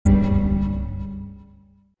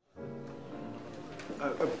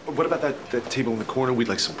What about that table in the corner? We'd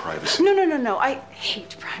like some privacy. No. I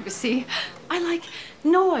hate privacy. I like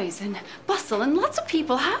noise and bustle and lots of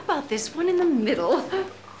people. How about this one in the middle?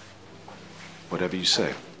 Whatever you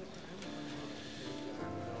say.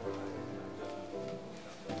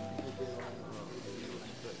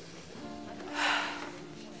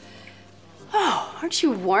 Oh, aren't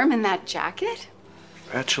you warm in that jacket?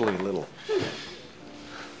 Actually, a little.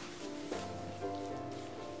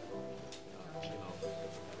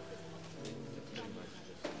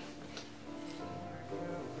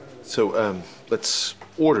 So, let's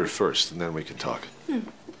order first, and then we can talk.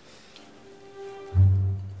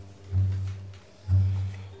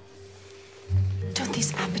 Don't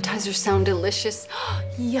these appetizers sound delicious?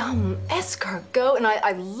 Yum, escargot, and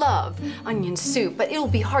I love onion soup, but it'll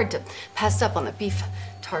be hard to pass up on the beef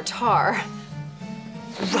tartare.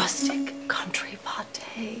 Rustic country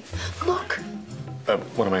pate. Look.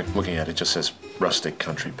 What am I looking at? It just says rustic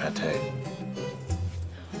country pate.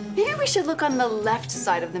 Maybe we should look on the left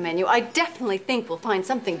side of the menu. I definitely think we'll find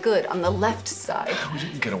something good on the left side. We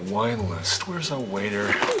didn't get a wine list. Where's our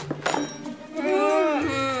waiter?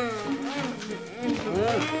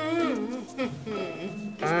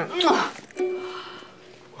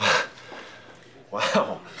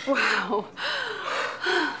 Wow. Wow.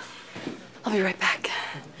 I'll be right back.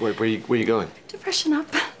 Where are you going? To freshen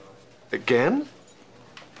up. Again?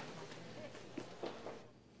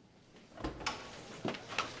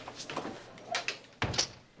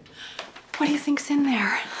 What do you think's in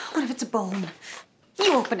there? What if it's a bone?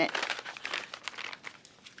 You open it.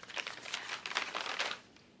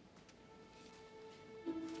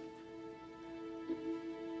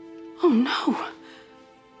 Oh, no.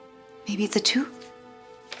 Maybe it's a tooth?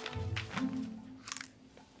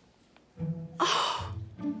 Oh,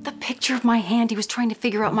 the picture of my hand. He was trying to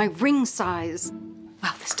figure out my ring size.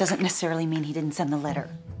 Well, this doesn't necessarily mean he didn't send the letter.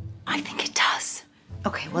 I think it does.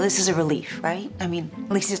 Okay, well, this is a relief, right? I mean,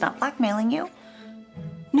 at least he's not blackmailing you.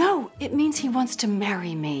 No, it means he wants to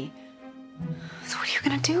marry me. So what are you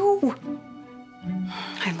gonna do?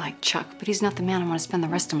 I like Chuck, but he's not the man I want to spend the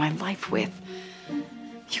rest of my life with.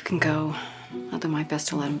 You can go. I'll do my best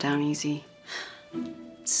to let him down easy.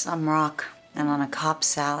 Some rock and on a cop's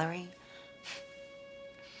salary.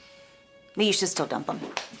 But you should still dump him.